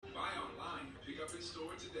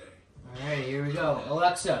Alright, here we go.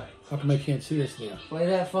 Alexa, How come I can't see us there? play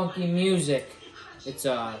that funky music. It's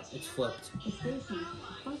flipped.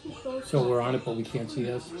 So we're on it, but we can't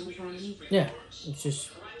see us? Yeah, it's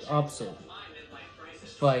just opposite.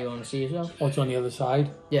 Why, you want to see yourself? Oh, it's on the other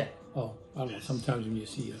side? Yeah. Oh, I don't know. Sometimes when you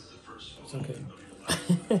see it, it's okay.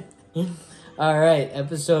 Alright,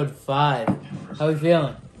 episode 5. How we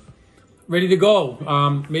feeling? Ready to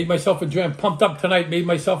go. Made myself a drink. Pumped up tonight. Made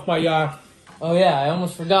myself my... Oh yeah, I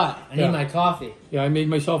almost forgot. I need my coffee. Yeah, I made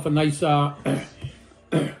myself a nice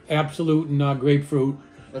Absolute and grapefruit.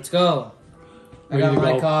 Let's go. I Ready got to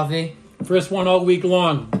my go. coffee. First one all week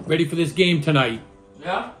long. Ready for this game tonight.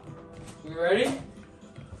 Yeah? You ready?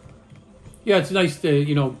 Yeah, it's nice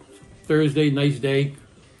to, Thursday, nice day.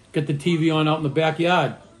 Get the TV on out in the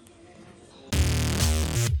backyard.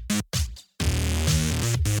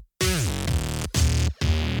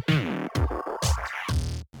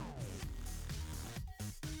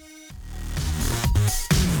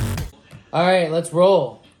 All right, let's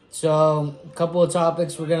roll. So, a couple of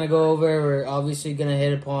topics we're going to go over. We're obviously going to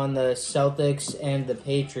hit upon the Celtics and the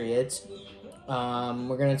Patriots.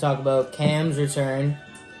 We're going to talk about Cam's return.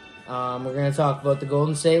 We're going to talk about the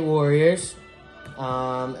Golden State Warriors.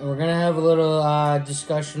 And we're going to have a little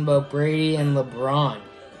discussion about Brady and LeBron.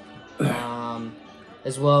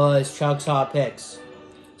 As well as Chuck's hot picks.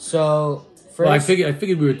 So, first... Well, I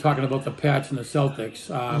figured we were talking about the Pats and the Celtics.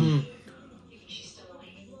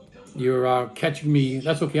 You're catching me.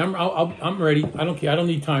 That's okay. I'm ready. I don't care. I don't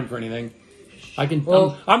need time for anything. I can.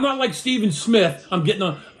 Well, I'm not like Stephen Smith. I'm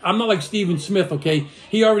not like Stephen Smith. Okay,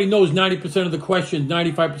 he already knows 90% of the questions,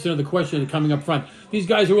 95% of the questions are coming up front. These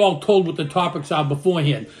guys are all told what the topics are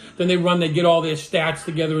beforehand. Then they get all their stats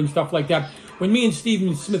together and stuff like that. When me and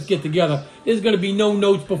Stephen Smith get together, there's going to be no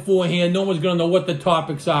notes beforehand. No one's going to know what the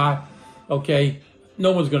topics are. Okay,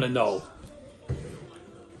 no one's going to know.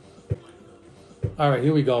 All right,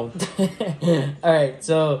 here we go. All right,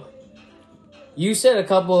 so you said a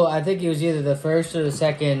couple, I think it was either the first or the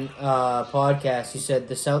second podcast, you said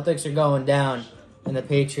the Celtics are going down and the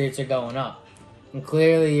Patriots are going up. And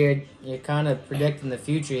clearly you're kind of predicting the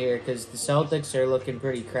future here because the Celtics are looking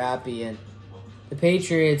pretty crappy and the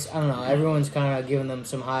Patriots, I don't know, everyone's kind of giving them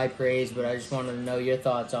some high praise, but I just wanted to know your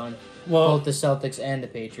thoughts on both the Celtics and the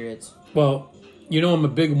Patriots. Well, I'm a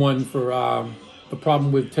big one for... the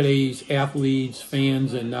problem with today's athletes,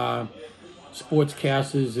 fans, and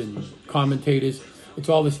sportscasters and commentators, it's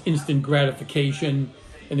all this instant gratification.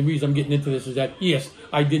 And the reason I'm getting into this is that, yes,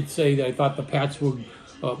 I did say that I thought the Pats were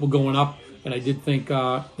going up, and I did think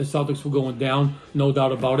the Celtics were going down, no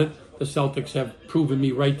doubt about it. The Celtics have proven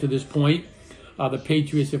me right to this point. The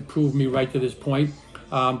Patriots have proved me right to this point.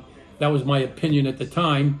 That was my opinion at the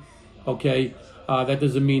time, okay? That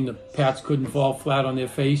doesn't mean the Pats couldn't fall flat on their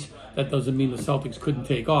face. That doesn't mean the Celtics couldn't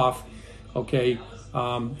take off, okay?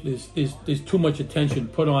 There's too much attention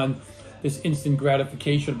put on this instant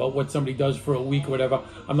gratification about what somebody does for a week or whatever.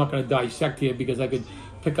 I'm not going to dissect here because I could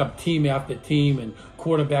pick up team after team and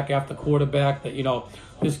quarterback after quarterback that,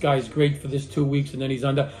 this guy's great for this 2 weeks and then he's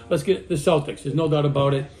under. Let's get the Celtics. There's no doubt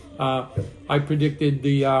about it. I predicted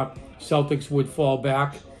the Celtics would fall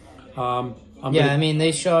back. I mean,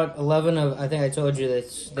 they shot 11 of, I think I told you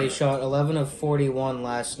this, they shot 11 of 41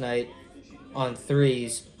 last night on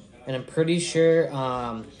threes, and I'm pretty sure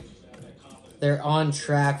they're on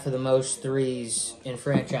track for the most threes in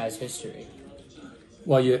franchise history.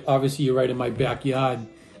 Well, you're right in my backyard.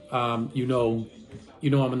 I'm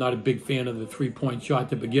not a big fan of the three-point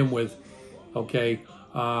shot to begin with, okay?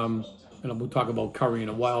 And we'll talk about Kory in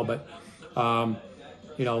a while, but,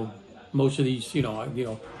 most of these,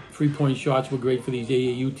 three-point shots were great for these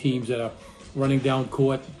AAU teams that are running down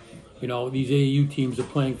court. These AAU teams are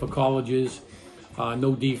playing for colleges,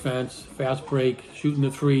 no defense, fast break, shooting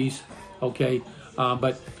the threes. Okay,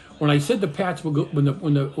 but when I said the Pats were when the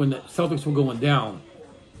Celtics were going down,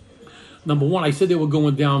 number one, I said they were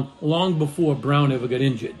going down long before Brown ever got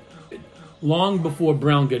injured. Long before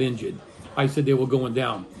Brown got injured, I said they were going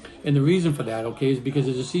down. And the reason for that, okay, is because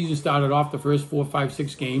as the season started off, the first 4, 5,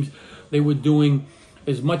 6 games, they were doing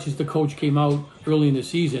as much as the coach came out early in the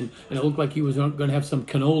season, and it looked like he was going to have some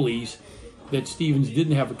cannolis that Stevens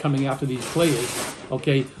didn't have coming after these players,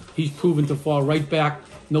 okay? He's proven to fall right back,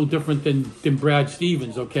 no different than Brad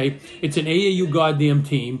Stevens, okay? It's an AAU goddamn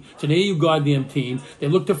team. They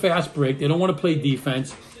look to fast break. They don't want to play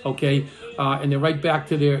defense, okay? And they're right back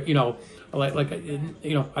to their,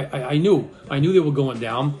 I knew they were going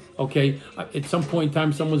down, okay? At some point in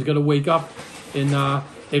time, someone's got to wake up, and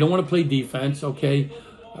they don't want to play defense, okay?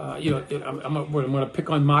 I'm going to pick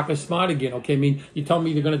on Marcus Smart again, okay? I mean, you tell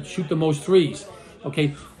me they're going to shoot the most threes. Okay,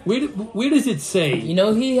 where does it say? You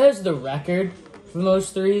know, he has the record for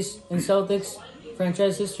most threes in Celtics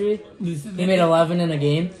franchise history. He made 11 in a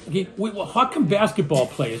game. Okay, how come basketball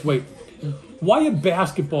players? Why are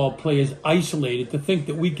basketball players isolated to think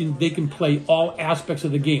that they can play all aspects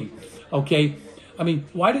of the game? Okay, I mean,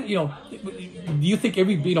 why do you think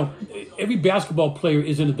every basketball player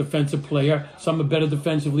isn't a defensive player? Some are better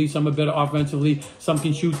defensively, some are better offensively. Some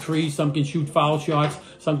can shoot threes, some can shoot foul shots,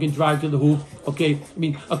 some can drive to the hoop. Okay, I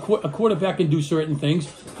mean, a quarterback can do certain things,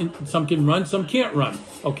 and some can run, some can't run.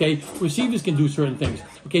 Okay, receivers can do certain things.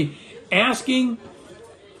 Okay, asking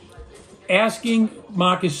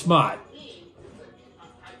Marcus Smart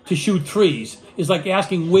to shoot threes is like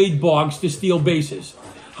asking Wade Boggs to steal bases.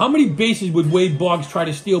 How many bases would Wade Boggs try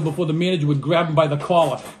to steal before the manager would grab him by the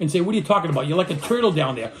collar and say, what are you talking about? You're like a turtle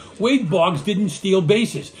down there. Wade Boggs didn't steal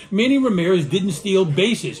bases. Manny Ramirez didn't steal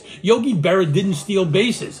bases. Yogi Berra didn't steal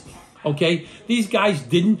bases. Okay? These guys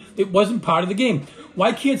didn't. It wasn't part of the game.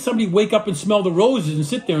 Why can't somebody wake up and smell the roses and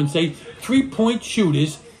sit there and say, 3-point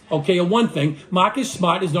shooters, okay, are one thing. Marcus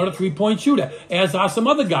Smart is not a 3-point shooter, as are some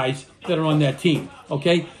other guys that are on that team.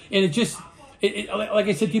 Okay? And it just... like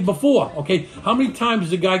I said to you before, okay, how many times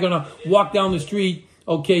is a guy going to walk down the street,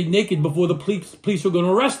 okay, naked before the police are going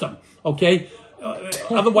to arrest him, okay?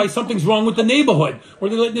 Otherwise, something's wrong with the neighborhood.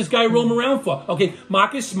 What are they letting this guy roam around for? Okay,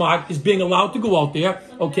 Marcus Smart is being allowed to go out there,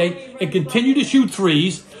 okay, and continue to shoot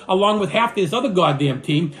threes along with half this other goddamn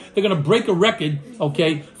team. They're going to break a record,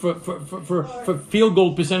 okay, for field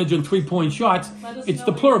goal percentage on 3-point shots. It's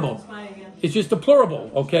deplorable. It's just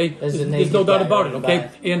deplorable, okay? There's no doubt about it,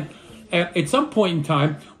 okay? And at some point in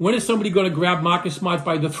time, when is somebody going to grab Marcus Smart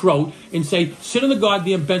by the throat and say, sit on the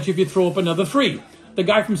goddamn bench if you throw up another three? The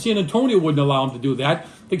guy from San Antonio wouldn't allow him to do that.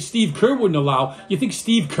 I think Steve Kerr wouldn't allow. You think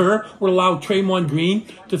Steve Kerr would allow Draymond Green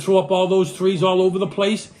to throw up all those threes all over the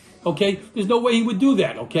place? Okay? There's no way he would do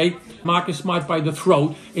that, okay? Marcus Smart by the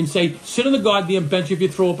throat and say, sit on the goddamn bench if you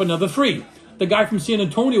throw up another three. The guy from San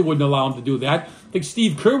Antonio wouldn't allow him to do that. I think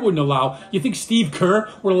Steve Kerr wouldn't allow. You think Steve Kerr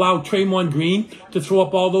would allow Draymond Green to throw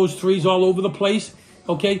up all those threes all over the place?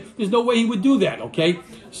 Okay? There's no way he would do that, okay?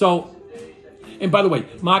 So, and by the way,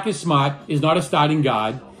 Marcus Smart is not a starting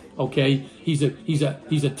guard, okay? He's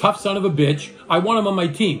a tough son of a bitch. I want him on my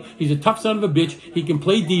team. He's a tough son of a bitch. He can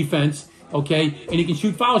play defense, okay? And he can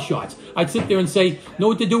shoot foul shots. I'd sit there and say, know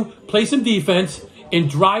what to do? Play some defense and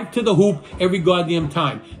drive to the hoop every goddamn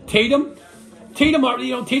time. Tatum's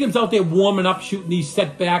out there warming up, shooting these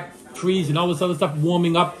setback threes and all this other stuff,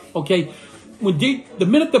 warming up, okay? The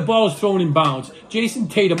minute the ball is thrown in bounds, Jason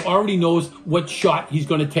Tatum already knows what shot he's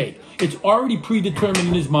going to take. It's already predetermined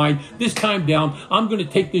in his mind. This time down, I'm going to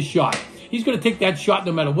take this shot. He's going to take that shot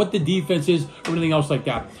no matter what the defense is or anything else like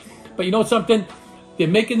that. But you know something? They're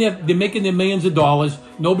making their millions of dollars.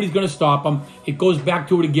 Nobody's going to stop them. It goes back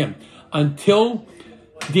to it again. Until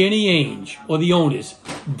Danny Ainge or the owners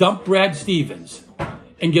dump Brad Stevens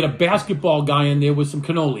and get a basketball guy in there with some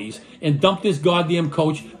cannolis and dump this goddamn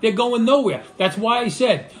coach, they're going nowhere. That's why I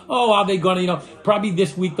said, are they going to, probably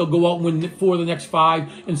this week they'll go out and win 4 of the next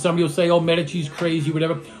 5, and somebody will say, Medici's crazy,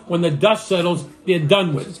 whatever. When the dust settles, they're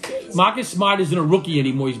done with. Marcus Smart isn't a rookie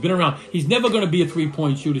anymore. He's been around. He's never going to be a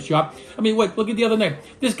 3-point shooter shot. I mean, look at the other night.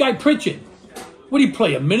 This guy Pritchard. What did he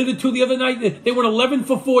play, a minute or two the other night? They went 11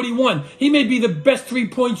 for 41. He may be the best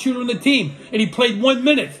 3-point shooter on the team, and he played 1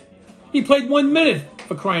 minute. He played 1 minute,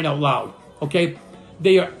 for crying out loud, okay?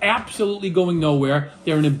 They are absolutely going nowhere.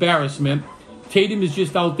 They're an embarrassment. Tatum is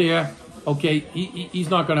just out there, okay? He's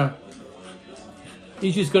not going to...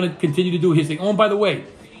 He's just going to continue to do his thing. Oh, and by the way,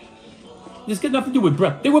 this got nothing to do with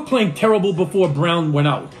Brown. They were playing terrible before Brown went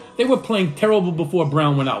out. Okay?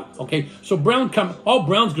 So all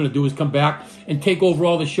Brown's going to do is come back and take over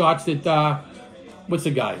all the shots that, what's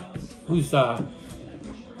the guy? Who's the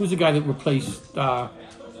guy that replaced,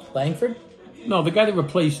 Langford? No, the guy that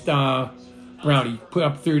replaced, Brown. He put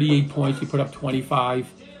up 38 points. He put up 25.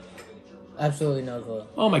 Absolutely no clue.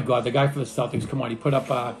 Oh my God, the guy for the Celtics. Come on, he put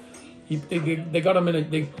up, they got him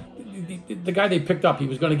in the guy they picked up, he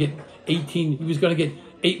was going to get 18, he was going to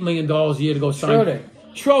get $8 million a year to go sign.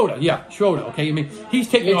 Schroeder, okay? I mean, he's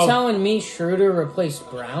taking You're telling me Schroeder replaced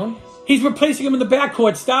Brown? He's replacing him in the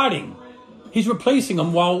backcourt starting. He's replacing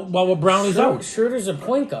him while Brown is out. Schroeder's a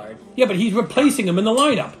point guard. Yeah, but he's replacing him in the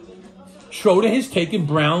lineup. Schroeder has taken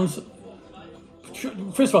Brown's...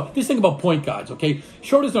 First of all, this thing about point guards, okay?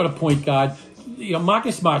 Schroeder's not a point guard.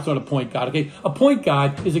 Marcus Smart's not a point guard, okay? A point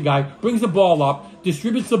guard is a guy, brings the ball up,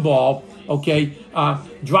 distributes the ball, okay?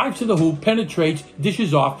 Drives to the hoop, penetrates,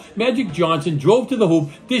 dishes off. Magic Johnson drove to the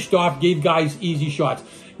hoop, dished off, gave guys easy shots.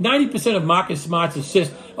 90% of Marcus Smart's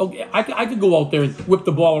assists, okay, I could go out there and whip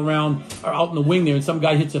the ball around or out in the wing there and some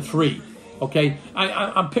guy hits a three. Okay,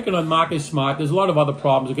 I'm picking on Marcus Smart. There's a lot of other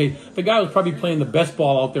problems. Okay, the guy who's probably playing the best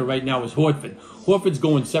ball out there right now is Horford. Horford's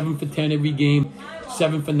going 7 for 10 every game,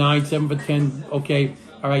 7 for 9, 7 for 10. Okay,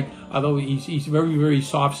 all right. Although he's very, very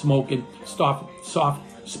soft spoken. Stop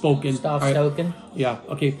stoking. Yeah.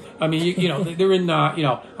 Okay. I mean, you know, they're in.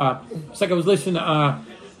 It's like I was listening.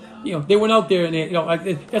 They went out there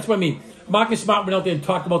and that's what I mean. Marcus Smart went out there and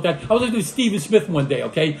talked about that. I was listening to Stephen Smith one day,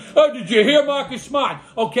 okay? Oh, did you hear Marcus Smart?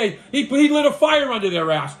 Okay, he lit a fire under their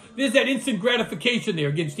ass. There's that instant gratification there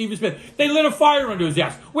against Stephen Smith. They lit a fire under his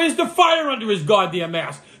ass. Where's the fire under his goddamn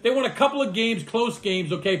ass? They won a couple of games, close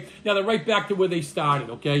games, okay? Now they're right back to where they started,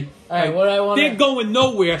 okay? All right, what I want They're going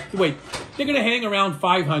nowhere. Wait, they're going to hang around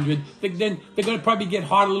 500. Then they're going to probably get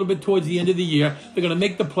hot a little bit towards the end of the year. They're going to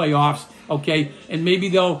make the playoffs, okay? And maybe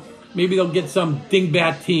they'll get some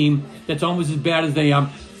dingbat team that's almost as bad as they are.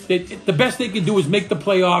 The best they can do is make the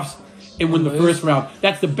playoffs and win the first round.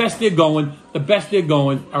 That's the best they're going.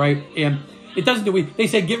 All right? And it doesn't do it. They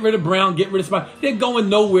say get rid of Brown, get rid of Smart. They're going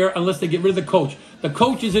nowhere unless they get rid of the coach. The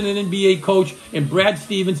coach isn't an NBA coach, and Brad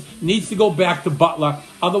Stevens needs to go back to Butler.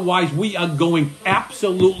 Otherwise, we are going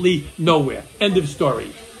absolutely nowhere. End of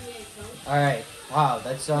story. All right. Wow,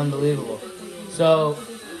 that's unbelievable. So,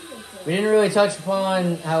 we didn't really touch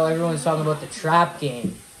upon how everyone's talking about the trap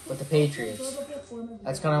game with the Patriots.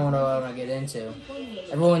 That's kind of what I want to get into.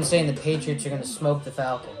 Everyone's saying the Patriots are going to smoke the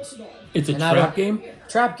Falcons. It's a trap game?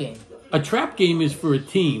 Trap game. A trap game is for a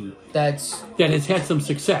team that has had some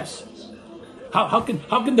success. How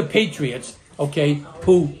can the Patriots, okay,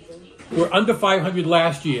 who were under 500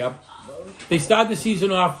 last year, they started the season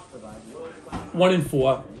off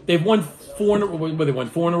 1-4. They've won 4 in a row. They won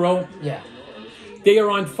 4 in a row? Yeah. They are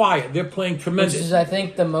on fire. They're playing tremendous. Which is, I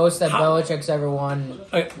think, the most that Belichick's ever won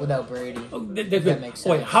without Brady. If that makes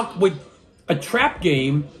sense. A trap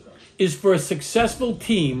game is for a successful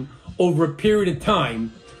team over a period of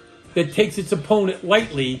time that takes its opponent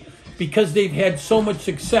lightly because they've had so much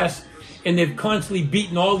success and they've constantly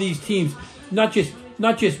beaten all these teams, not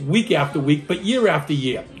just week after week, but year after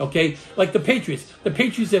year. Okay, like the Patriots. The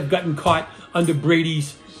Patriots have gotten caught under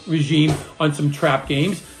Brady's regime on some trap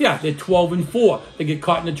games. Yeah, they're 12-4. They get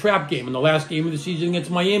caught in a trap game. In the last game of the season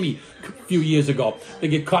against Miami a few years ago, they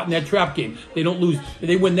get caught in that trap game. They don't lose.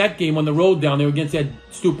 They win that game on the road down there against that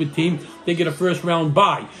stupid team. They get a first-round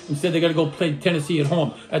bye. Instead, they got to go play Tennessee at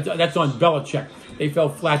home. That's on Belichick. They fell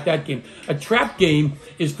flat that game. A trap game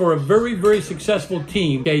is for a very, very successful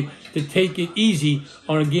team, okay, to take it easy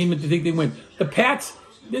on a game that they think they win. The Pats,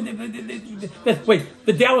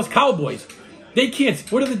 the Dallas Cowboys, they can't.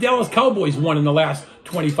 What have the Dallas Cowboys won in the last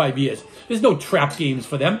 25 years? There's no trap games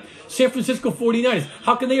for them. San Francisco 49ers,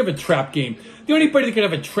 how can they have a trap game? The only party that can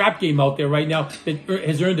have a trap game out there right now that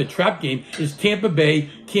has earned a trap game is Tampa Bay,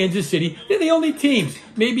 Kansas City. They're the only teams.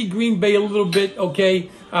 Maybe Green Bay a little bit, okay.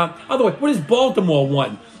 Otherwise, what has Baltimore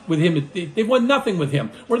won with him? They've won nothing with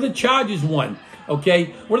him. What have the Chargers won?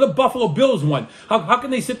 Okay. What have the Buffalo Bills won? How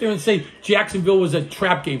can they sit there and say Jacksonville was a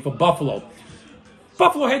trap game for Buffalo?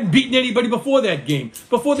 Buffalo hadn't beaten anybody before that game.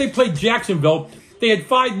 Before they played Jacksonville, they had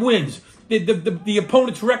 5 wins. The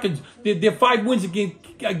opponent's records, their 5 wins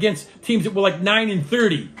against teams that were like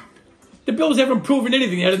 9-30. The Bills haven't proven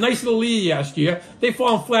anything. They had a nice little lead last year. They've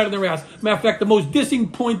fallen flat on their ass. Matter of fact, the most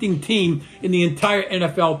disappointing team in the entire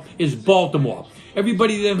NFL is Baltimore.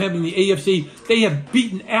 Everybody them having the AFC, they have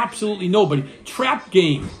beaten absolutely nobody. Trap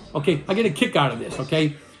game. Okay, I get a kick out of this,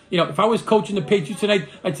 okay? You know, if I was coaching the Patriots tonight,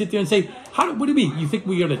 I'd sit there and say, what do you mean? You think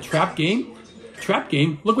we got a trap game? Trap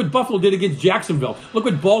game? Look what Buffalo did against Jacksonville. Look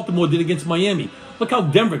what Baltimore did against Miami. Look how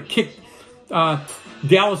Denver kicked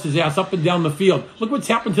Dallas's ass up and down the field. Look what's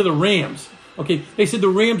happened to the Rams. Okay, they said the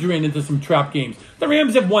Rams ran into some trap games. The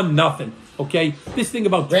Rams have won nothing. Okay, this thing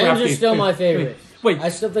about trap games. Rams are still my favorite. Wait, I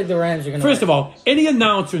still think the Rams are going to. First of all, any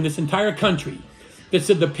announcer in this entire country that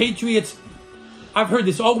said the Patriots, I've heard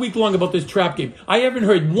this all week long about this trap game. I haven't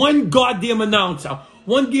heard one goddamn announcer,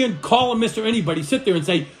 one damn columnist or anybody sit there and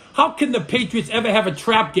say, how can the Patriots ever have a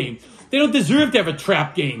trap game? They don't deserve to have a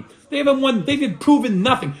trap game. They haven't won. They've proven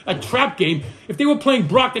nothing. A trap game. If they were playing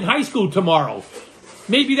Brockton High School tomorrow,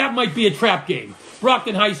 maybe that might be a trap game.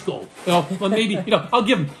 Brockton High School. Or maybe, I'll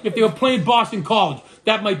give them. If they were playing Boston College,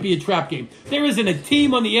 that might be a trap game. There isn't a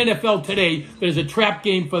team on the NFL today that is a trap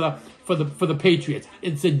game for the Patriots.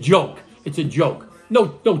 It's a joke. It's a joke.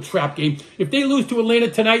 No trap game. If they lose to Atlanta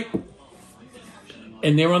tonight,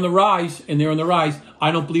 and they're on the rise,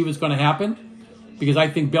 I don't believe it's going to happen because I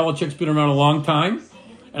think Belichick's been around a long time,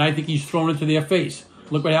 and I think he's thrown into their face.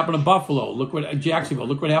 Look what happened to Buffalo. Look what Jacksonville.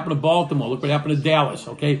 Look what happened to Baltimore. Look what happened to Dallas.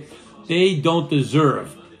 Okay, they don't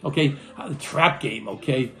deserve. Okay, the trap game.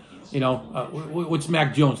 Okay, what's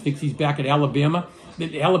Mac Jones thinks he's back at Alabama?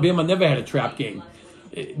 Alabama never had a trap game.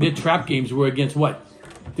 Their trap games were against what?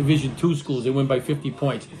 Division II schools. They win by 50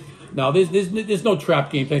 points. Now, there's no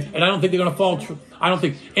trap game thing, and I don't think they're going to fall. I don't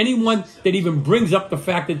think anyone that even brings up the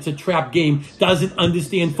fact that it's a trap game doesn't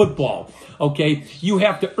understand football. Okay, you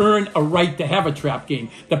have to earn a right to have a trap game.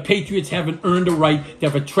 The Patriots haven't earned a right to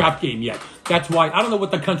have a trap game yet. That's why I don't know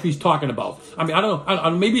what the country's talking about. I mean, I don't know.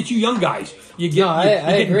 Maybe it's you young guys. You're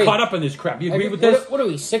getting caught up in this crap. You agree with this? What are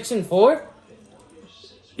we, 6-4?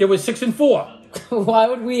 It was 6-4. Why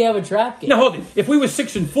would we have a trap game? No, hold it. If we were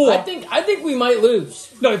 6-4, I think we might lose.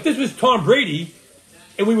 No, if this was Tom Brady,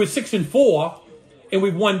 and we were 6-4, and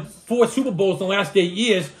we've won 4 Super Bowls in the last 8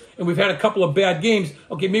 years, and we've had a couple of bad games,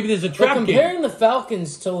 okay, maybe there's a trap game. Comparing the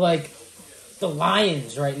Falcons to like the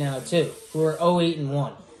Lions right now too, who are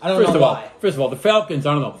 0-8-1. I don't know why. First of all, the Falcons,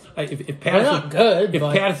 I don't know. If Patterson, they're not good. If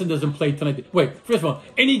Patterson doesn't play tonight, wait. First of all,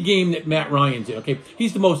 any game that Matt Ryan's in, okay,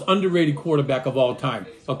 he's the most underrated quarterback of all time.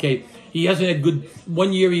 Okay, he hasn't had good.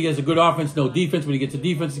 One year he has a good offense, no defense. When he gets a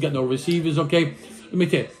defense, he's got no receivers. Okay, let me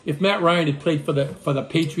tell you, if Matt Ryan had played for the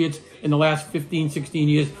Patriots in the last 15, 16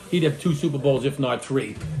 years, he'd have 2 Super Bowls, if not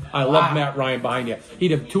 3. I love Matt Ryan behind you. He'd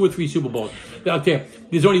have 2 or 3 Super Bowls. I'll tell you,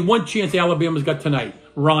 there's only one chance Alabama's got tonight.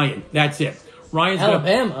 Ryan. That's it.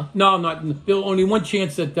 Alabama? Not. There's only one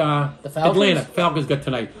chance that the Atlanta Falcons got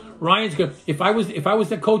tonight. Ryan's good. If I was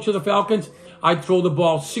the coach of the Falcons, I'd throw the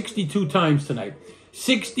ball 62 times tonight.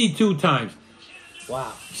 62 times.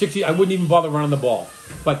 Wow. 60. I wouldn't even bother running the ball.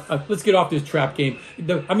 But let's get off this trap game.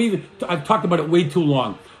 I've talked about it way too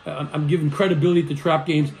long. I'm giving credibility to trap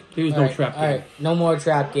games. There's no trap game. All right, no more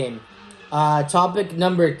trap game. Topic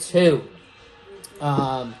number 2.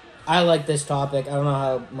 I like this topic. I don't know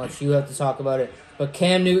how much you have to talk about it, but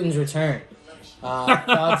Cam Newton's return. Oh,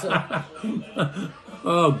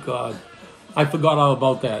 God. I forgot all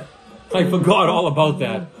about that.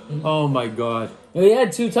 Oh, my God. He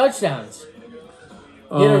had 2 touchdowns.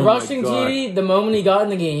 He had a rushing TD the moment he got in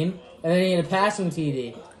the game, and then he had a passing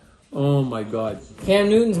TD. Oh, my God. Cam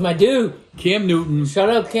Newton's my dude. Cam Newton. Shut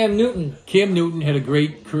up, Cam Newton. Cam Newton had a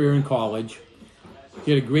great career in college.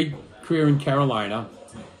 He had a great career in Carolina.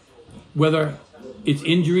 Whether it's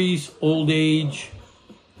injuries, old age,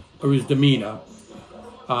 or his demeanor,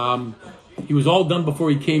 he was all done before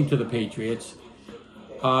he came to the Patriots.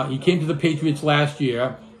 He came to the Patriots last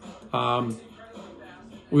year. We all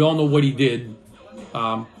know what he did.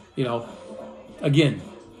 Again,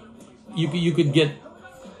 you could get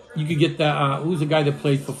the who's the guy that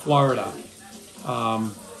played for Florida?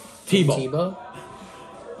 Tebow.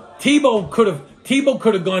 Tebow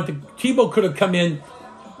could have come in.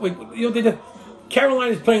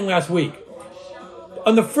 Carolina's playing last week.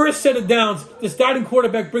 On the first set of downs, the starting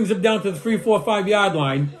quarterback brings him down to the 3, 4, 5 yard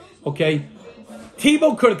line. Okay,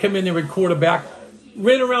 Tebow could have come in there at quarterback,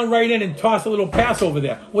 ran around right in and tossed a little pass over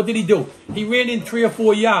there. What did he do? He ran in 3 or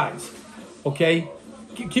 4 yards. Okay,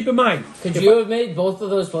 keep in mind. Could you have made both of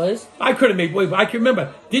those plays? I could have made. I can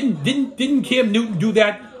remember. Didn't Cam Newton do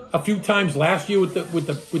that a few times last year with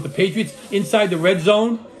the Patriots inside the red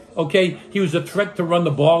zone? Okay, he was a threat to run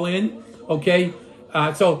the ball in. Okay,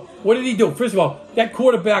 so what did he do? First of all, that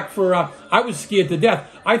quarterback I was scared to death.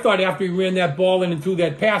 I thought after he ran that ball in and threw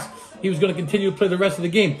that pass, he was going to continue to play the rest of the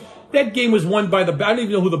game. That game was won by I don't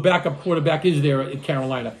even know who the backup quarterback is there at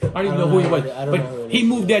Carolina. I don't even know who he was. But he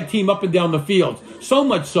moved that team up and down the field. So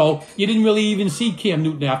much so, you didn't really even see Cam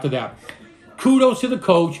Newton after that. Kudos to the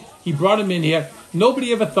coach. He brought him in here.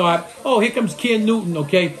 Nobody ever thought, oh, here comes Cam Newton,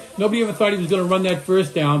 okay? Nobody ever thought he was going to run that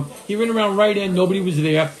first down. He ran around right in. Nobody was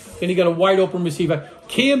there. Then he got a wide open receiver.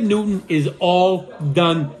 Cam Newton is all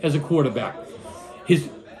done as a quarterback.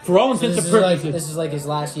 For all intents and purposes. This is like his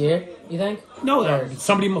last year, you think? No,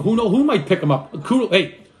 somebody who might pick him up.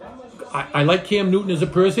 Hey, I like Cam Newton as a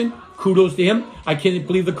person. Kudos to him. I can't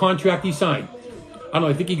believe the contract he signed. I don't know.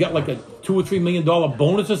 I think he got like a $2 or $3 million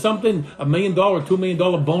bonus or something. $1 million or $2 million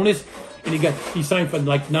bonus. And he signed for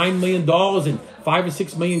like $9 million and $5 or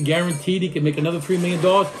 $6 million guaranteed. He can make another $3 million.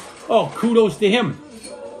 Oh, kudos to him.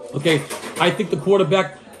 Okay, I think the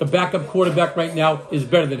backup quarterback right now is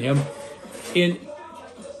better than him. And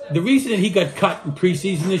the reason that he got cut in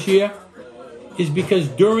preseason this year is because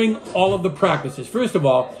during all of the practices, first of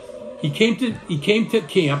all, he came to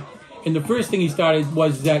camp, and the first thing he started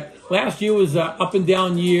was that last year was an up and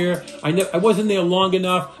down year. I wasn't there long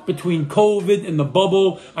enough between COVID and the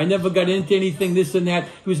bubble. I never got into anything, this and that.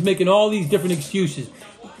 He was making all these different excuses.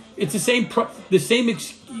 It's the same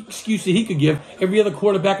excuse that he could give, every other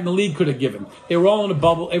quarterback in the league could have given. They were all in a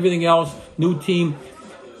bubble, everything else, new team.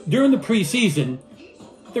 During the preseason,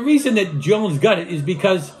 the reason that Jones got it is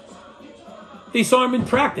because they saw him in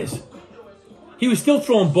practice. He was still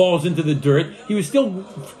throwing balls into the dirt. He was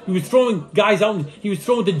throwing guys out. He was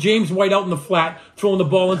throwing to James White out in the flat, throwing the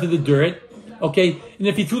ball into the dirt. Okay? And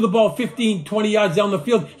if he threw the ball 15, 20 yards down the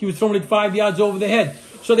field, he was throwing it 5 yards over the head.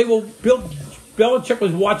 So Belichick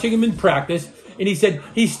was watching him in practice, and he said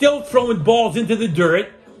he's still throwing balls into the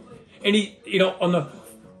dirt. And on the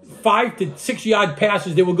 5 to 6 yard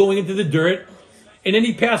passes, they were going into the dirt. And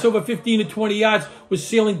any pass over 15 to 20 yards was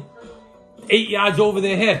sailing 8 yards over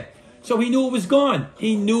their head. So he knew it was gone.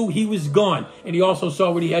 He knew he was gone. And he also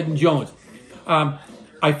saw what he had in Jones.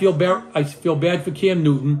 I feel bad for Cam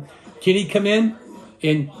Newton. Can he come in?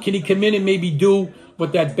 And can he come in and maybe do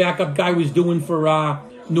what that backup guy was doing for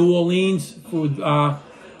New Orleans? For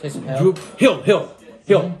Hill. Hill.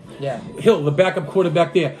 Yeah. Hill, the backup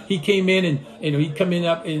quarterback there. He came in and he'd come in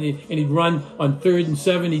up and he'd run on 3rd and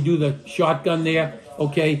 7. He'd do the shotgun there.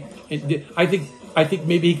 Okay. And I think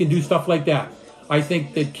maybe he can do stuff like that. I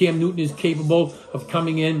think that Cam Newton is capable of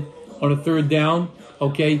coming in on a 3rd down,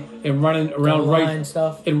 okay, and running around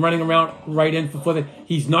right in for the.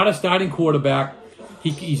 He's not a starting quarterback.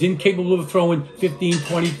 He's incapable of throwing 15,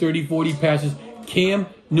 20, 30, 40 passes. Cam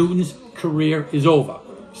Newton's career is over.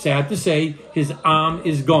 Sad to say, his arm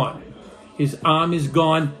is gone. His arm is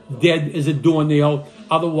gone, dead as a doornail.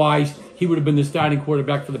 Otherwise, he would have been the starting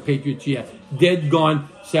quarterback for the Patriots. Yeah, dead, gone.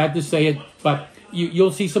 Sad to say it, but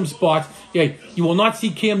you'll see some spots. Yeah, you will not see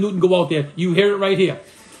Cam Newton go out there. You hear it right here.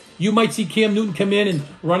 You might see Cam Newton come in and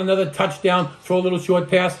run another touchdown, throw a little short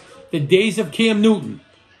pass. The days of Cam Newton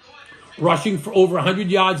rushing for over 100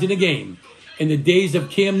 yards in a game, and the days of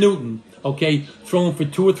Cam Newton, okay, throwing for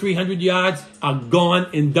 200 or 300 yards are gone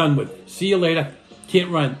and done with. See you later. Can't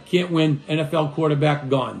run, can't win. NFL quarterback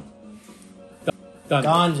gone. Done.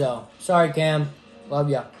 Gonzo. Sorry, Cam. Love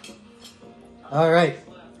ya. All right.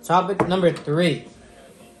 Topic number 3.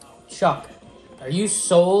 Chuck, are you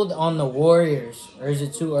sold on the Warriors, or is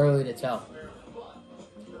it too early to tell?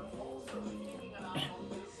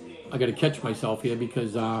 I got to catch myself here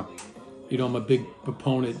because, I'm a big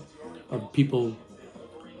proponent of people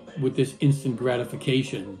with this instant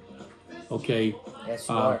gratification. Okay. Yes,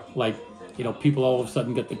 you are. Like, people all of a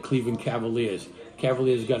sudden got the Cleveland Cavaliers.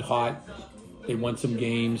 Cavaliers got hot. They won some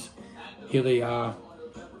games. Here they are.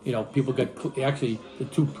 People got actually the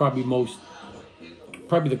two probably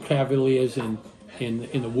the Cavaliers and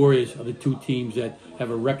the Warriors are the two teams that have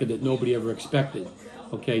a record that nobody ever expected.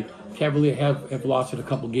 Okay, Cavaliers have lost in a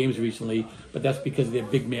couple games recently, but that's because their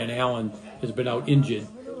big man Allen has been out injured.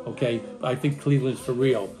 Okay, I think Cleveland's for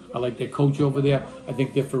real. I like their coach over there. I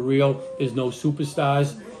think they're for real. There's no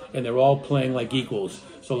superstars, and they're all playing like equals.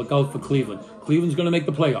 So look out for Cleveland. Cleveland's going to make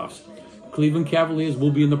the playoffs. Cleveland Cavaliers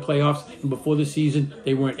will be in the playoffs, and before the season,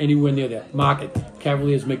 they weren't anywhere near there. Mark it.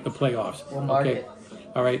 Cavaliers make the playoffs. We'll mark it.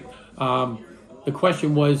 All right. The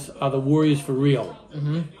question was, are the Warriors for real?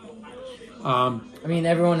 I mean,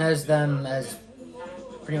 everyone has them as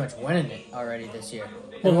pretty much winning it already this year.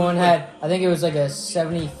 Everyone had, I think it was like a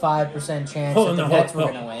 75% chance that the Nets were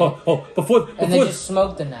going to win. And they just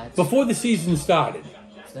smoked the Nets. Before the season started.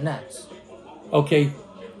 It's the Nets. Okay.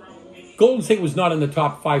 Golden State was not in the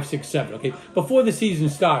top 5, 6, 7. Okay. Before the season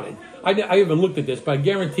started, I haven't looked at this, but I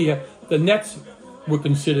guarantee you the Nets were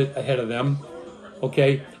considered ahead of them.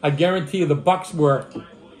 Okay. I guarantee you the Bucks were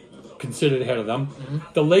considered ahead of them.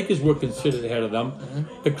 The Lakers were considered ahead of them.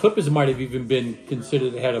 The Clippers might have even been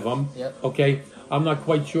considered ahead of them. Yep. Okay. I'm not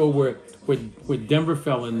quite sure where Denver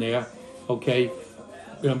fell in there. Okay.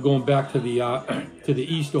 And I'm going back to the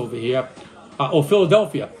East over here.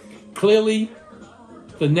 Philadelphia. Clearly,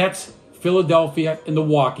 the Nets, Philadelphia, and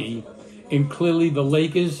Milwaukee, and clearly the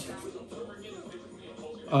Lakers.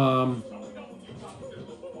 And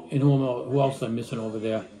who else am I missing over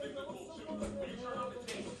there?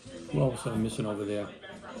 Who else am I missing over there?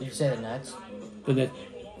 Did you say the Nets? The Nets.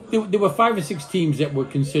 There were 5 or 6 teams that were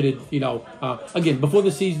considered, again, before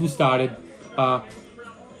the season started, the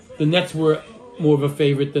Nets were more of a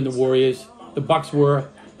favorite than the Warriors. The Bucks were.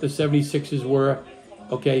 The 76ers were.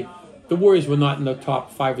 Okay. The Warriors were not in the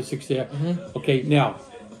top 5 or 6 there. Okay, now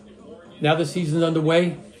the season's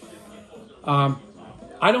underway.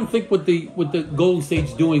 I don't think what the Golden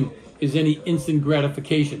State's doing is any instant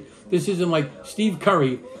gratification. This isn't like Steve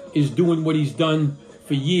Curry is doing what he's done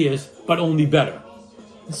for years, but only better.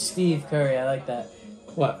 Steve Curry, I like that.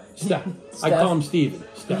 What? Steph. I call him Steven.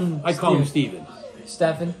 Steph. I call him Steven.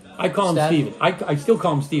 Stephen. I call him Steven. I still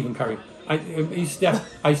call him Stephen Curry. He's Steph.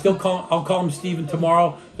 I'll call him Steven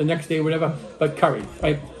tomorrow, the next day, whatever. But Curry,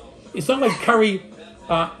 right? It's not like Curry.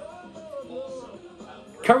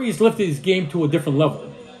 Curry has lifted his game to a different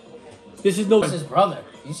level. This is no. It's his brother.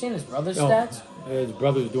 You seen his brother's stats? His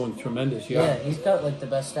brother's doing tremendous. Yeah, he's got like the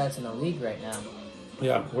best stats in the league right now.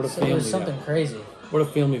 Yeah, what a family. It was something crazy. What a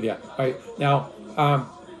family there. All right, now,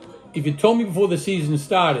 if you told me before the season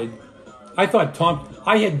started, I thought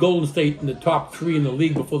I had Golden State in the top 3 in the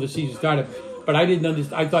league before the season started, but I didn't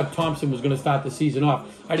understand. I thought Thompson was going to start the season off.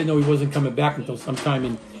 I didn't know he wasn't coming back until sometime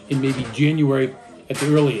in maybe January at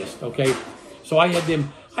the earliest. Okay, so I had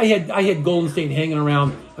them. I had Golden State hanging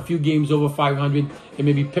around a few games over 500 and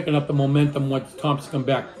maybe picking up the momentum once Thompson come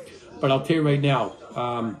back. But I'll tell you right now.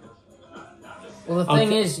 Well, the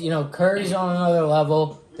thing is, Curry's on another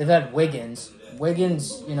level. They've had Wiggins.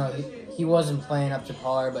 Wiggins, he wasn't playing up to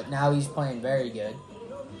par, but now he's playing very good.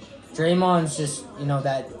 Draymond's just,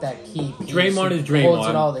 that key piece. Draymond is Draymond. Holds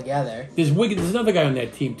it all together. There's Wiggins. There's another guy on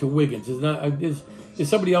that team, too, Wiggins. There's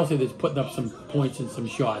somebody else there that's putting up some points and some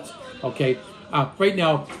shots. Okay? Right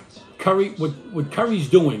now, Curry, what Curry's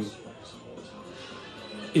doing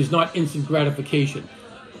is not instant gratification.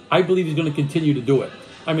 I believe he's going to continue to do it.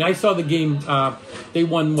 I mean, I saw the game. They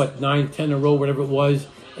won, 9, 10 in a row, whatever it was,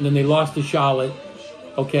 and then they lost to Charlotte.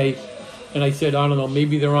 Okay? And I said, I don't know,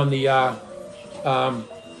 maybe they're on the,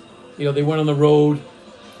 they went on the road,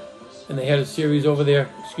 and they had a series over there.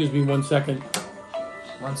 Excuse me 1 second.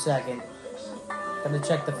 1 second. Gotta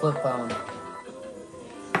check the flip phone.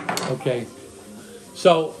 Okay.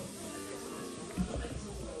 So,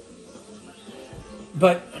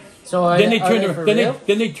 but then they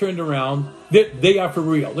turned around. They are for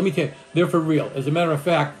real. Let me tell you, they're for real. As a matter of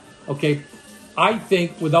fact, okay, I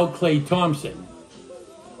think without Klay Thompson,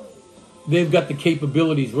 they've got the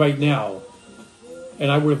capabilities right now. And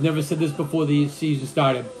I would have never said this before the season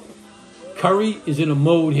started. Curry is in a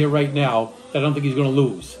mode here right now that I don't think he's going to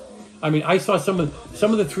lose. I mean, I saw some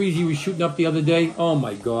of the threes he was shooting up the other day. Oh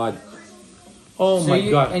my God. Oh my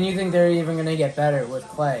God. And you think they're even going to get better with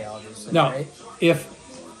Klay, obviously, now, right?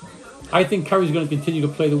 I think Curry's going to continue to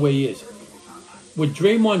play the way he is. What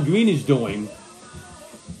Draymond Green is doing,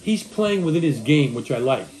 he's playing within his game, which I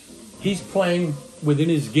like. He's playing within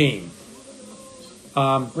his game.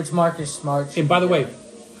 Which Marcus Smart. And by the way,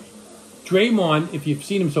 Draymond, if you've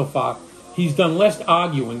seen him so far, he's done less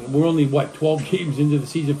arguing. We're only 12 games into the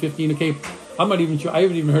season, 15. Okay, I'm not even sure. I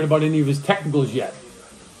haven't even heard about any of his technicals yet.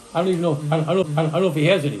 I don't even know. I don't know if he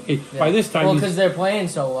has any. Yeah. By this time, because they're playing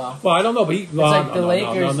so well. Well, I don't know, but it's like the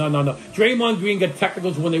Lakers. No. Draymond Green got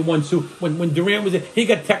technicals when they won. So when Durant was there, he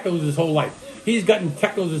got technicals his whole life. He's gotten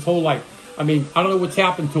technicals his whole life. I mean, I don't know what's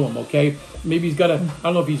happened to him. Okay, maybe he's got I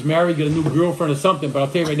don't know if he's married, got a new girlfriend or something. But I'll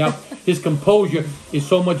tell you right now, his composure is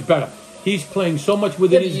so much better. He's playing so much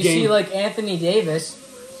within his game. You see, like Anthony Davis,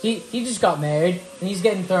 he just got married and he's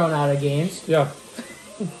getting thrown out of games. Yeah.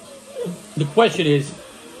 The question is,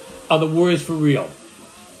 are the Warriors for real?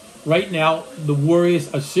 Right now, the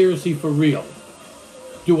Warriors are seriously for real.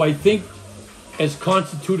 Do I think, as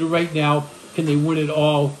constituted right now, can they win it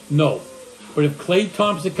all? No. But if Klay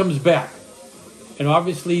Thompson comes back, and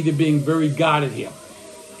obviously they're being very guarded here,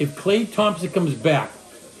 if Klay Thompson comes back,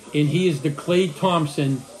 and he is the Klay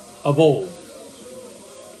Thompson of old,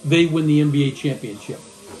 they win the NBA championship.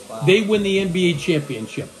 Wow. They win the NBA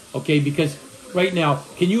championship, okay? Because right now,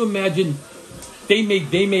 can you imagine... They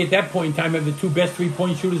may at that point in time have the 2 best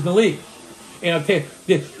 3-point shooters in the league. And I'll tell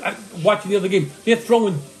you, watching the other game, they're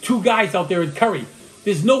throwing 2 guys out there at Curry.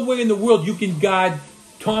 There's no way in the world you can guard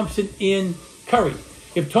Thompson and Curry.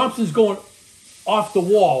 If Thompson's going off the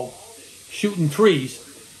wall shooting threes,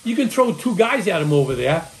 you can throw 2 guys at him over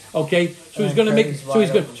there. Okay, so he's going to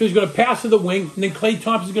he's going to pass to the wing, and then Klay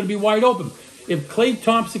Thompson's going to be wide open. If Klay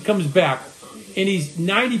Thompson comes back and he's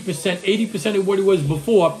 90%, 80% of what he was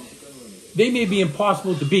before, they may be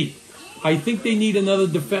impossible to beat. I think they need another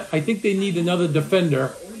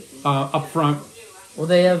defender up front. Well,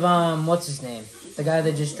 they have what's his name? The guy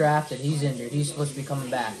they just drafted. He's injured. He's supposed to be coming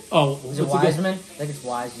back. Oh, is it Wiseman? I think it's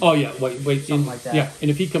Wiseman. Oh yeah, wait, something like that. Yeah, and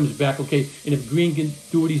if he comes back, okay, and if Green can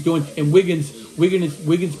do what he's doing, and Wiggins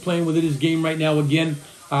playing within his game right now again.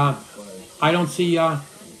 I don't see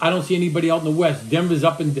anybody out in the West. Denver's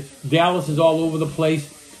up in Dallas is all over the place.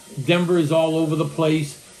 Denver is all over the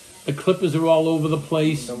place. The Clippers are all over the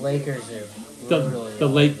place. The Lakers are. The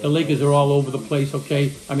Lakers are all over the place.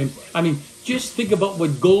 Okay, I mean, just think about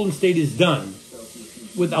what Golden State has done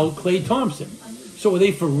without Klay Thompson. So are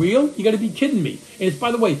they for real? You got to be kidding me. And it's,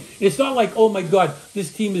 by the way, it's not like, oh my God,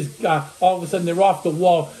 this team is all of a sudden they're off the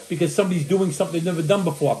wall because somebody's doing something they've never done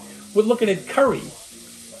before. We're looking at Curry.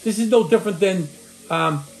 This is no different than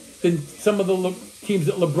than some of the teams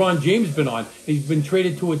that LeBron James has been on. He's been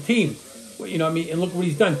traded to a team. You know what I mean? And look what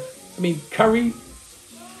he's done. I mean, Curry,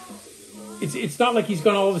 it's not like he's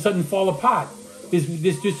going to all of a sudden fall apart.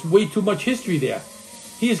 There's just way too much history there.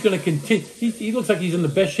 He is going to continue. He looks like he's in the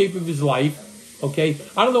best shape of his life. Okay?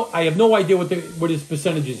 I don't know. I have no idea what his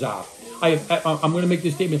percentages are. I'm going to make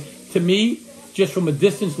this statement. To me, just from a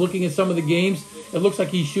distance, looking at some of the games, it looks like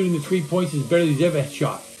he's shooting the 3 points as better as he's ever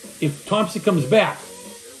shot. If Thompson comes back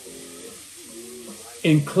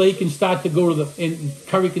and Clay can start to go to and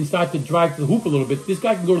Curry can start to drive to the hoop a little bit, this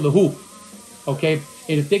guy can go to the hoop. Okay?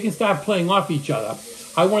 And if they can start playing off each other,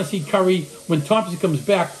 I want to see Curry, when Thompson comes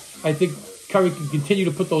back, I think Curry can continue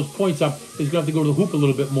to put those points up. He's going to have to go to the hoop a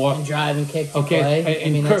little bit more. And drive and kick to play. I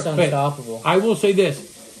mean, that's unstoppable. I will say this.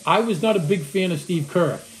 I was not a big fan of Steve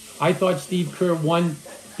Kerr. I thought Steve Kerr won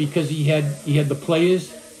because he had the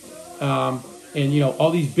players, and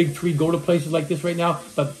all these big three go to places like this right now.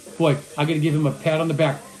 But boy, I got to give him a pat on the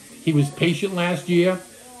back. He was patient last year,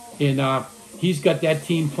 and he's got that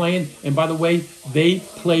team playing. And by the way, they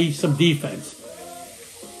play some defense.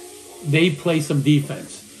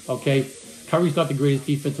 Okay, Curry's not the greatest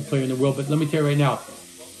defensive player in the world, but let me tell you right now,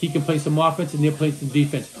 he can play some offense and they're playing some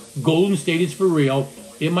defense. Golden State is for real.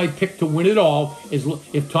 They're my pick to win it all.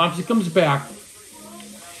 If Thompson comes back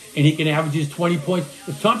and he can average his 20 points,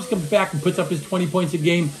 if Thompson comes back and puts up his 20 points a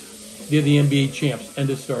game, they're the NBA champs.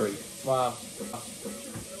 End of story. Wow.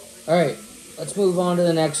 All right, let's move on to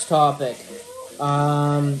the next topic.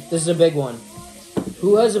 This is a big one.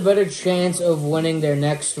 Who has a better chance of winning their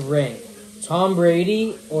next ring? Tom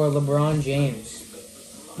Brady or LeBron James?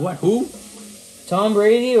 What? Who? Tom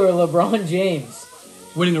Brady or LeBron James?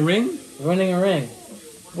 Winning a ring? Winning a ring.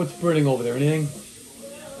 What's burning over there? Anything?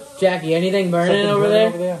 Jackie, anything burning over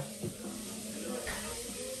there?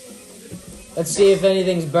 Let's see if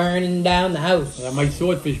anything's burning down the house. Yeah, my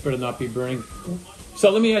swordfish better not be burning. So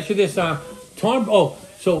let me ask you this. So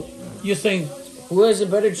you're saying... Who has a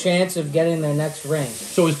better chance of getting their next ring?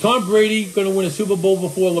 So is Tom Brady going to win a Super Bowl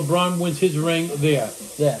before LeBron wins his ring there?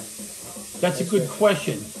 Yeah. That's a good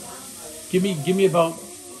question. Give me about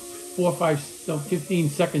 15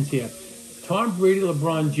 seconds here. Tom Brady,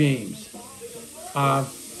 LeBron James. I'm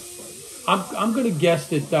going to guess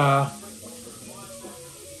that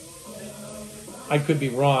I could be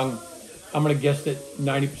wrong. I'm going to guess that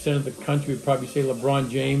 90% of the country would probably say LeBron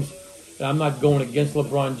James. And I'm not going against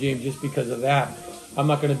LeBron James just because of that. I'm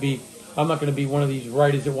not going to be one of these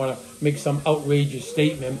writers that want to make some outrageous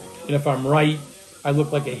statement. And if I'm right, I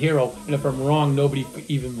look like a hero. And if I'm wrong, nobody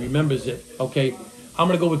even remembers it. Okay, I'm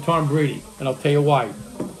going to go with Tom Brady, and I'll tell you why.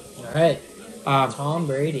 All right, Tom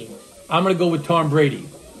Brady. I'm going to go with Tom Brady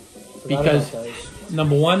because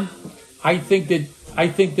number one, I think that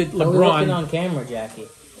LeBron. Are we looking on camera, Jackie?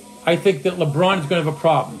 I think that LeBron is going to have a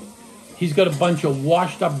problem. He's got a bunch of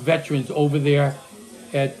washed-up veterans over there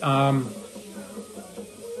at the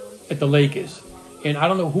Lakers, and I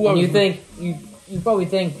don't know who. You think you probably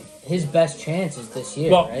think his best chance is this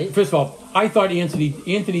year, well, right? First of all, I thought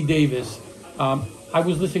Anthony Davis. I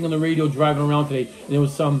was listening on the radio driving around today, and there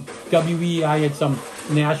was some WEI had some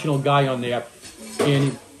national guy on there,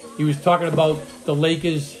 and he was talking about the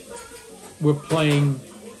Lakers were playing.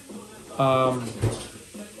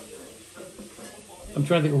 I'm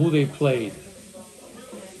trying to think of who they played.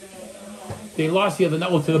 They lost the other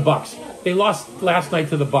night to the Bucks. They lost last night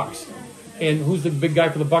to the Bucks. And who's the big guy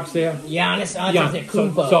for the Bucks there? Giannis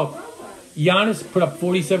Antetokounmpo. So Giannis put up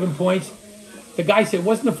 47 points. The guy said it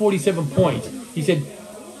wasn't the 47 points. He said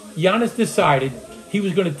Giannis decided he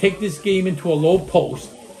was going to take this game into a low post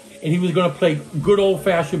and he was going to play good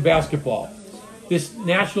old-fashioned basketball. This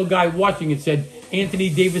national guy watching it said Anthony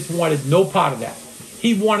Davis wanted no part of that.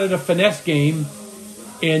 He wanted a finesse game,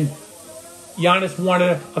 and Giannis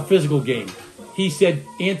wanted a physical game. He said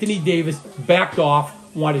Anthony Davis backed off,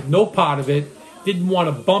 wanted no part of it, didn't want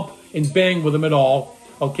to bump and bang with him at all,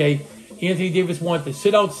 okay? Anthony Davis wanted to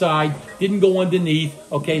sit outside, didn't go underneath,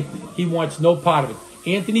 okay? He wants no part of it.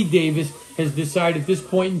 Anthony Davis has decided at this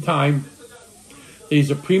point in time that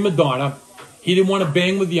he's a prima donna. He didn't want to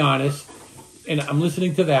bang with Giannis, and I'm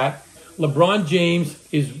listening to that. LeBron James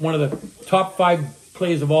is one of the top 5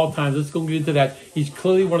 players of all time. Let's go get into that. He's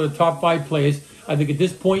clearly one of the top 5 players. I think at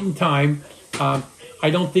this point in time, I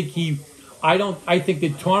think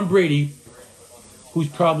that Tom Brady, who's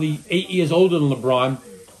probably 8 years older than LeBron,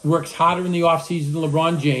 works harder in the offseason than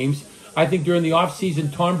LeBron James. I think during the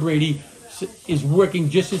offseason, Tom Brady is working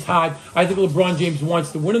just as hard. I think LeBron James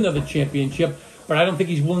wants to win another championship, but I don't think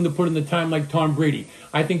he's willing to put in the time like Tom Brady.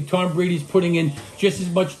 I think Tom Brady's putting in just as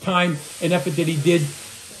much time and effort that he did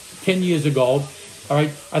 10 years ago. All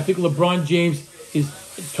right, I think LeBron James is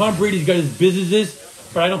Tom Brady's got his businesses,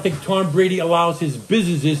 but I don't think Tom Brady allows his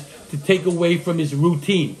businesses to take away from his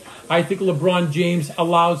routine. I think LeBron James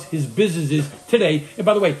allows his businesses today. And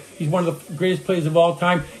by the way, he's one of the greatest players of all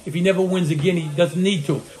time. If he never wins again, he doesn't need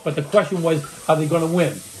to. But the question was, are they going to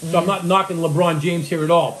win? So I'm not knocking LeBron James here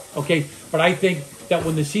at all, okay? But I think that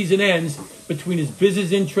when the season ends, between his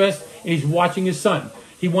business interests and he's watching his son,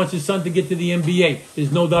 he wants his son to get to the NBA.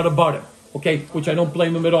 There's no doubt about it, okay? Which I don't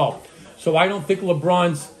blame him at all. So I don't think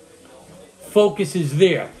LeBron's focus is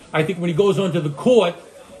there. I think when he goes onto the court,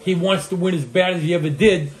 he wants to win as bad as he ever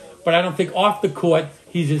did. But I don't think off the court,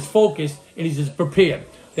 he's as focused and he's as prepared.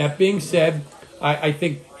 That being said, I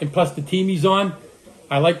think, and plus the team he's on,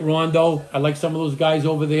 I like Rondo. I like some of those guys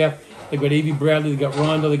over there. They got A.B. Bradley, they got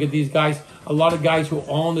Rondo, they got these guys. A lot of guys who are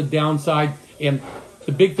all on the downside. And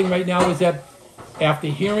the big thing right now is that after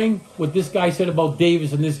hearing what this guy said about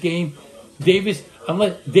Davis in this game, Davis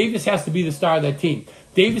has to be the star of that team.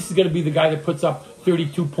 Davis is going to be the guy that puts up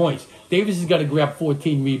 32 points. Davis has got to grab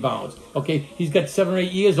 14 rebounds. Okay, he's got 7 or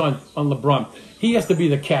 8 years on LeBron. He has to be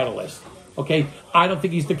the catalyst. Okay, I don't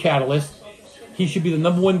think he's the catalyst. He should be the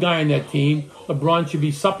number one guy on that team. LeBron should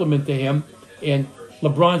be supplement to him, and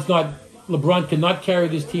LeBron cannot carry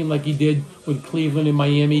this team like he did with Cleveland and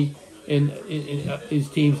Miami and his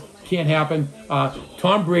teams. Can't happen.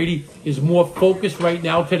 Tom Brady is more focused right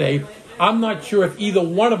now today. I'm not sure if either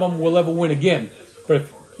one of them will ever win again. But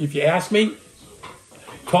if you ask me,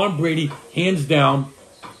 Tom Brady, hands down,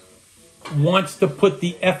 wants to put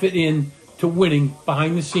the effort in to winning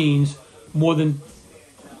behind the scenes more than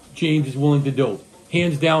James is willing to do.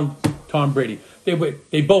 Hands down, Tom Brady.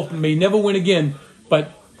 They both may never win again,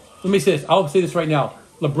 but let me say this. I'll say this right now.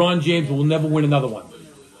 LeBron James will never win another one.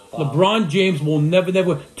 Wow. LeBron James will never.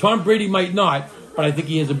 Tom Brady might not, but I think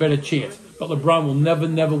he has a better chance. But LeBron will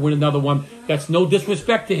never win another one. That's no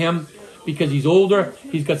disrespect to him because he's older.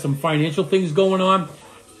 He's got some financial things going on.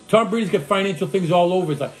 Tom Brady's got financial things all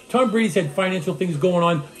over his life. Tom Brady's had financial things going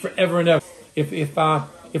on forever and ever. If Tom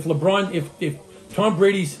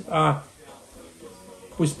Brady's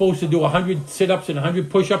was supposed to do 100 sit-ups and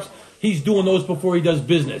 100 push-ups, he's doing those before he does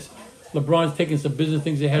business. LeBron's taking some business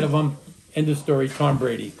things ahead of him. End of story. Tom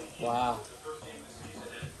Brady. Wow.